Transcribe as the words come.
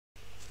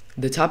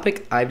The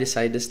topic I've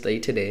decided to study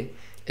today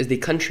is the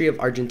country of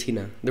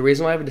Argentina. The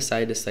reason why I've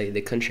decided to study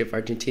the country of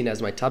Argentina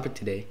as my topic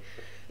today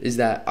is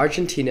that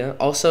Argentina,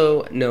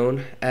 also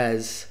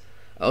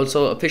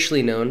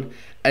officially known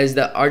as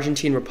the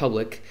Argentine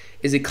Republic,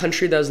 is a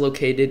country that is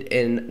located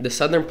in the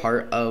southern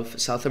part of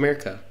South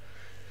America.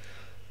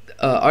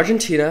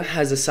 Argentina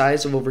has a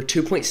size of over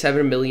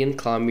 2.7 million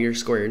kilometers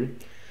squared,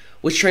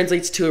 which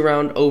translates to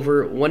around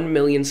over 1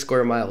 million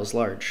square miles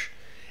large,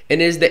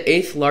 and is the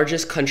 8th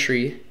largest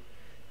country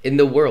in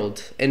the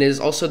world, and is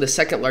also the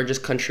 2nd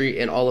largest country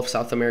in all of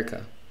South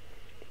America.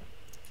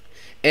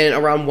 And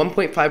around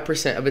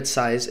 1.5% of its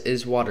size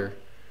is water.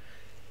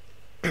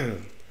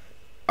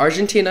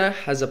 Argentina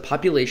has a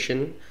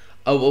population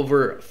of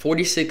over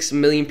 46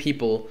 million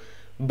people,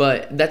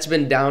 but that's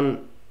been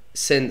down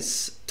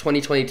since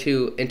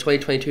 2022. In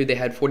 2022, they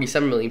had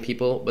 47 million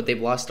people, but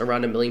they've lost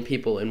around 1 million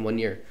people in 1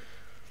 year.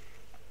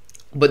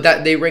 But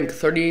that they rank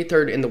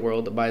 33rd in the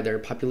world by their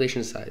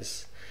population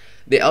size.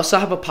 They also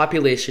have a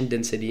population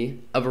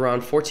density of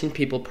around 14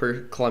 people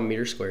per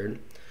kilometer squared,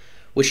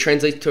 which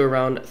translates to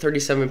around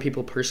 37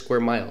 people per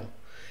square mile,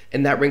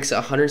 and that ranks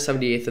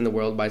 178th in the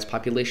world by its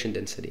population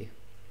density.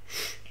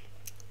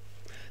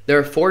 There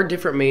are 4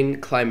 different main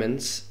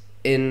climates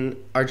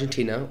in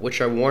Argentina, which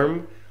are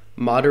warm,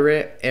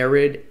 moderate,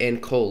 arid,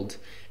 and cold,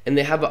 and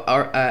they have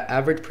an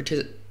average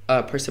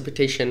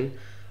precipitation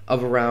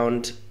of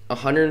around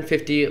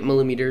 150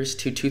 millimeters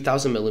to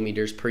 2,000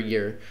 millimeters per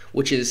year,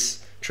 which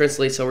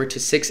translates over to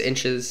 6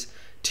 inches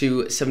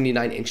to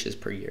 79 inches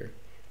per year.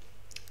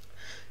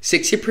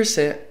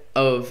 60%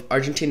 of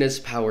Argentina's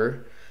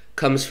power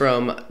comes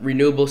from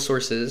renewable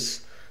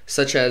sources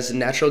such as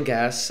natural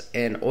gas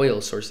and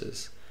oil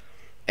sources,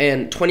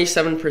 and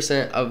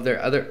 27% of their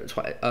other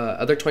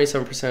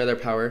 27% of their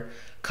power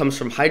comes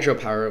from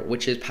hydropower,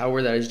 which is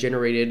power that is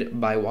generated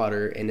by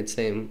water, and its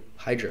name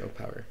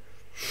hydropower.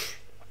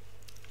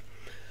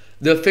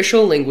 The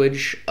official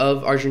language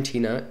of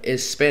Argentina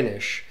is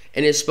Spanish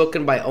and is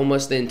spoken by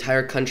almost the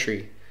entire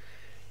country.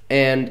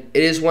 And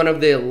it is one of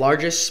the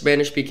largest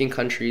Spanish-speaking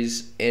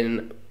countries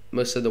in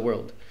most of the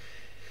world.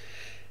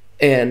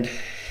 And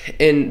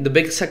in the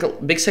big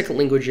second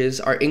languages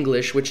are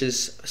English, which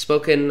is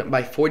spoken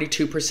by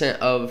 42%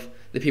 of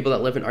the people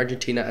that live in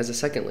Argentina as a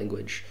second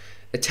language.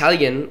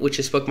 Italian, which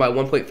is spoken by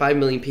 1.5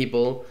 million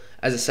people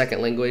as a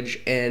second language,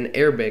 and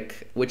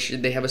Arabic, which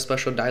they have a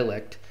special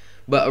dialect,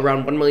 but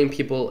around 1 million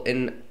people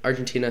in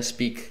Argentina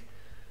speak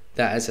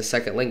that as a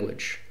second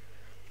language.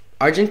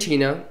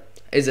 Argentina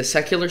is a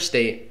secular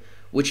state,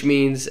 which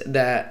means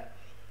they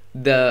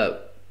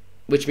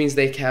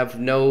have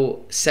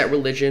no set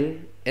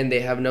religion and they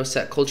have no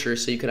set culture,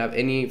 so you can have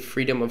any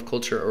freedom of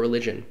culture or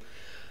religion.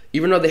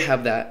 Even though they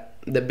have that,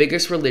 the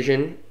biggest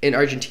religion in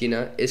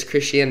Argentina is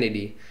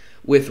Christianity,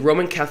 with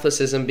Roman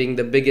Catholicism being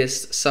the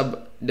biggest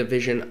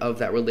subdivision of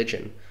that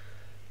religion.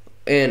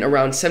 And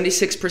around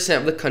 76%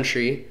 of the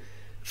country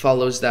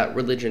follows that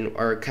religion,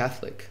 or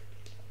Catholic.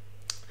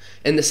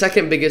 And the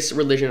second biggest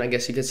religion, I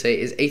guess you could say,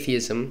 is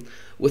atheism,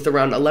 with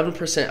around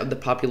 11% of the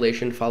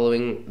population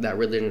following that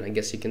religion, I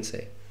guess you can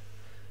say.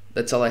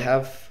 That's all I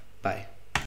have. Bye.